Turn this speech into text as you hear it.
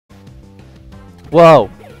Whoa!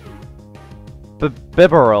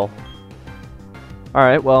 Bibarel.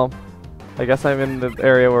 Alright, well, I guess I'm in the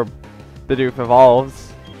area where Bidoof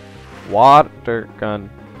evolves. Water gun.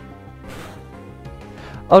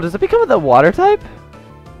 Oh, does it become the water type?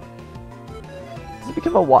 Does it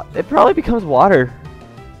become it probably becomes water.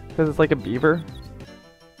 Because it's like a beaver.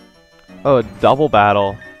 Oh, a double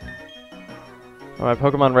battle. Are my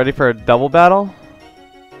Pokemon ready for a double battle?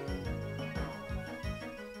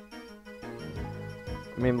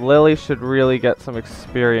 I mean, Lily should really get some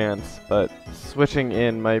experience, but switching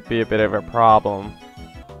in might be a bit of a problem.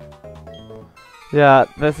 Yeah,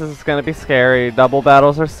 this is gonna be scary. Double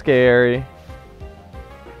battles are scary.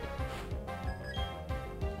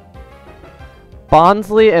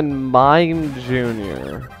 Bonsly and Mime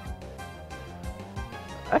Jr.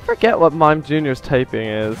 I forget what Mime Jr.'s typing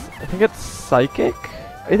is. I think it's Psychic?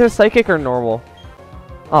 Either Psychic or Normal.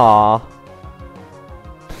 Aww.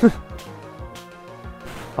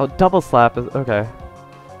 Oh, Double Slap is... okay.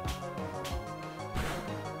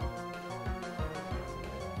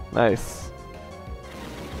 Nice.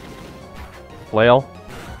 Flail.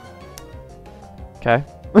 Okay.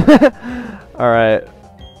 Alright.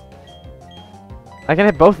 I can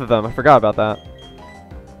hit both of them. I forgot about that.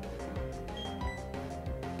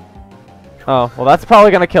 Oh, well that's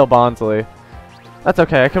probably gonna kill Bonsly. That's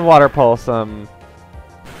okay. I can Water Pulse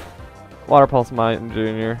Mime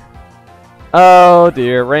Jr. Oh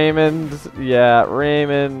dear, Raymond. Yeah,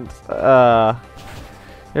 Raymond.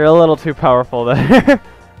 You're a little too powerful there.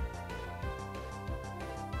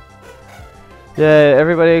 Yay,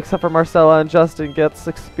 everybody except for Marcella and Justin gets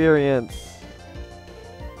experience.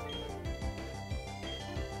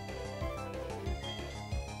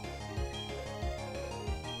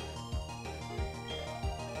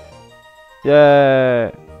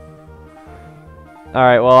 Yay!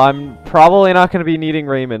 Alright, well I'm probably not going to be needing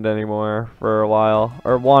Raymond anymore for a while.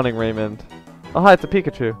 Or wanting Raymond. Oh hi, it's a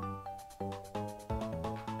Pikachu.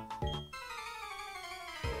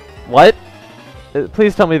 What?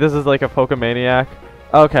 Please tell me this is like a Pokemaniac.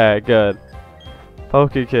 Okay, good.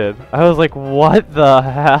 Pokekid. I was like, what the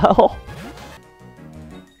hell?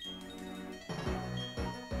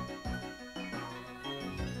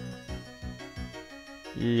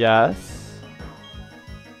 Yes.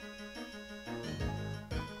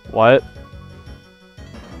 What?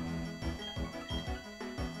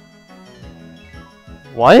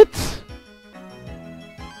 What?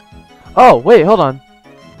 Oh, wait, hold on.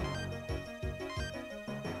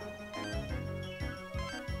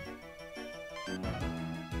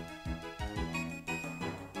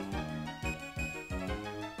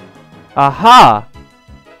 Aha!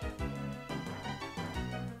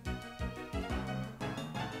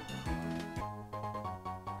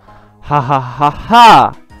 Ha ha ha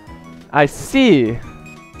ha! I see!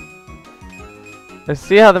 I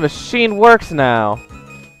see how the machine works now.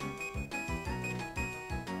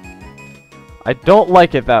 I don't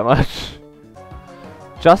like it that much.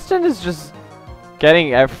 Justin is just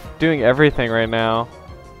doing everything right now.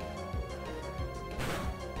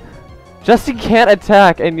 Justin can't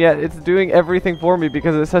attack, and yet it's doing everything for me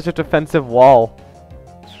because it's such a defensive wall.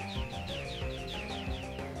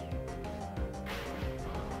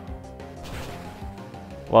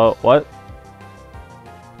 Well, what?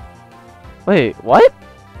 Wait, what?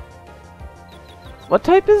 What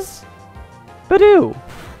type is Bidoof?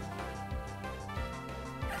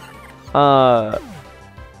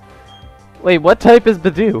 Wait, what type is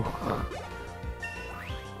Bidoof?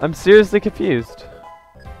 I'm seriously confused.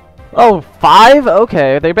 Oh, 5?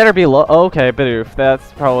 Okay, they better be low. Okay, Bidoof,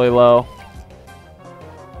 that's probably low.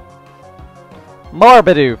 More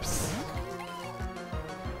Bidoofs!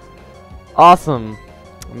 Awesome.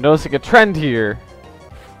 I'm noticing a trend here.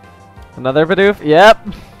 Another Bidoof? Yep.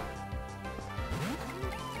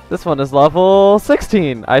 This one is level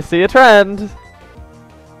 16. I see a trend.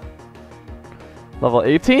 Level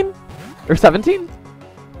 18? Or 17?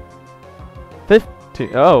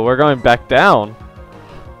 15. Oh, we're going back down.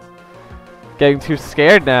 Getting too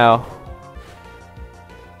scared now.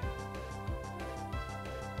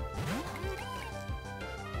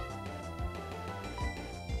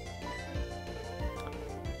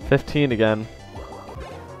 $15 again.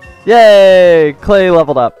 Yay! Clay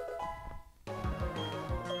leveled up.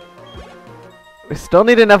 We still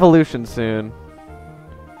need an evolution soon.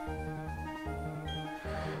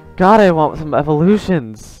 God, I want some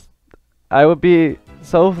evolutions. I would be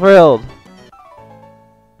so thrilled.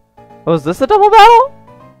 Oh, is this a double battle?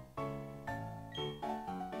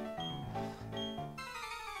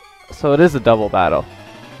 So it is a double battle.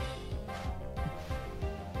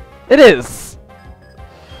 It is!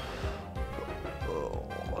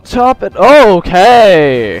 Chop it.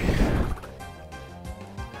 Okay.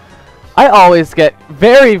 I always get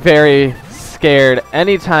very, very scared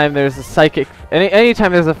anytime there's a psychic,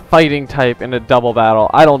 anytime there's a fighting type in a double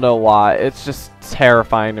battle. I don't know why. It's just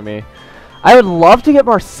terrifying to me. I would love to get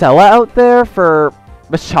Marcella out there for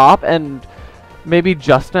Machop and maybe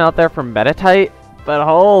Justin out there for Meditite, but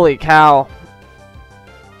holy cow.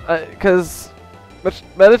 Because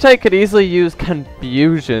Meditite could easily use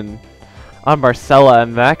Confusion on Marcella,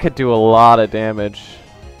 and that could do a lot of damage.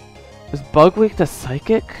 Is Bug weak to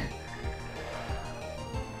Psychic?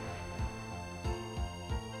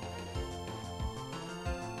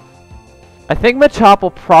 I think Machop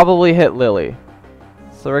will probably hit Lily.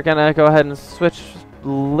 So we're gonna go ahead and switch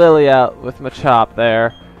Lily out with Machop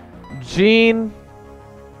there. Jean.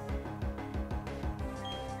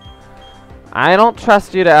 I don't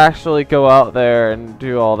trust you to actually go out there and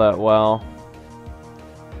do all that well.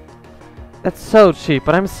 That's so cheap,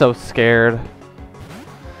 but I'm so scared.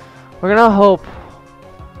 We're gonna hope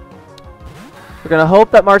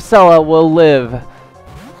that Marcella will live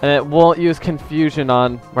and it won't use Confusion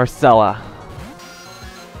on Marcella.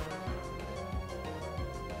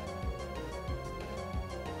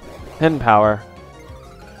 Hidden power.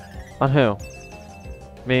 On who?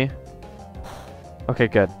 Me? Okay,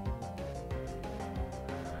 good.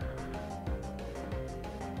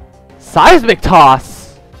 Seismic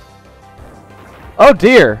Toss! Oh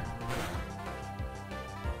dear!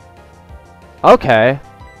 Okay.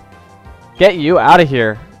 Get you out of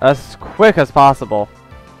here as quick as possible.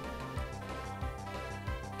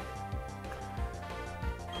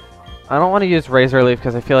 I don't want to use Razor Leaf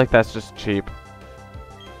because I feel like that's just cheap.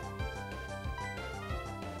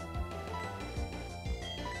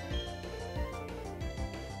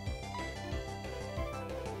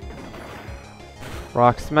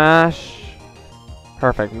 Rock Smash.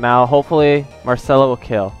 Perfect. Now, hopefully, Marcella will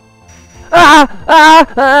kill. Ah!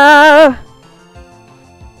 Ah! Ah!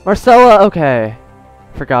 Marcella, okay.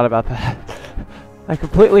 Forgot about that. I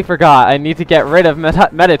completely forgot. I need to get rid of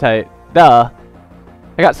Meditite. Duh.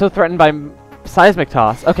 I got so threatened by Seismic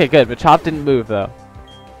Toss. Okay, good. Machop didn't move, though.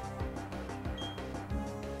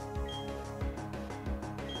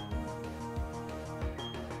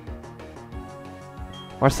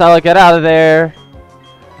 Marcella, get out of there.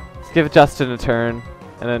 Give Justin a turn,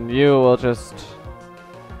 and then you will just...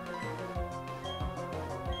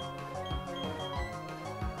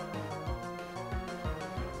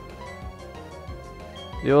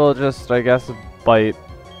 You will just, I guess, bite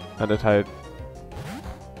Meditite.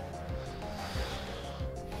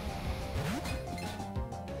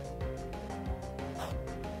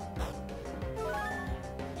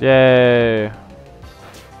 Yay!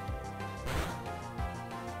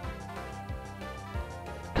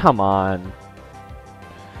 Come on.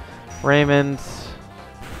 Raymond.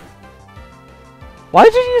 Why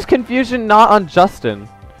did you use Confusion not on Justin?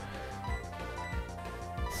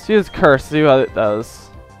 Let's use Curse, see what it does.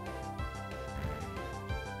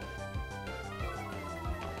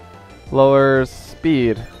 Lowers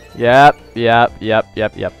speed. Yep.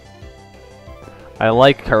 I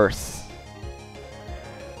like Curse.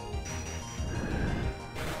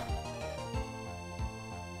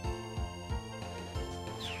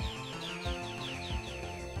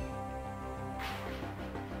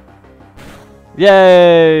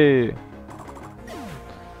 Yay!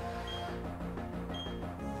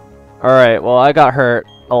 Alright, well I got hurt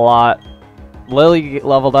a lot. Lily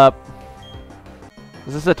leveled up.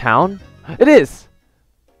 Is this a town? It is!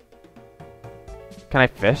 Can I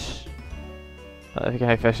fish? Can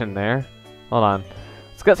I fish in there? Hold on.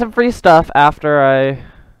 Let's get some free stuff after I...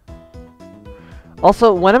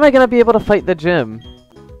 Also, when am I gonna be able to fight the gym?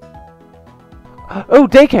 Oh,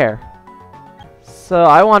 daycare! So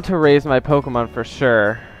I want to raise my Pokemon for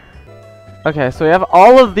sure. Okay, so we have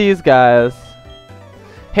all of these guys.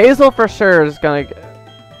 Hazel for sure is gonna...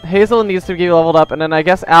 Hazel needs to be leveled up, and then I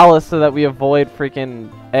guess Alice so that we avoid freaking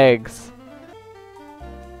eggs.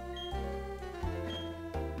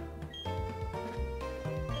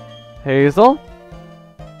 Hazel?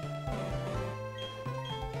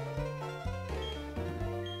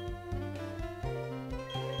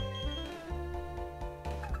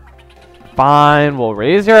 Fine, we'll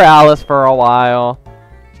raise your Alice for a while.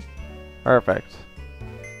 Perfect.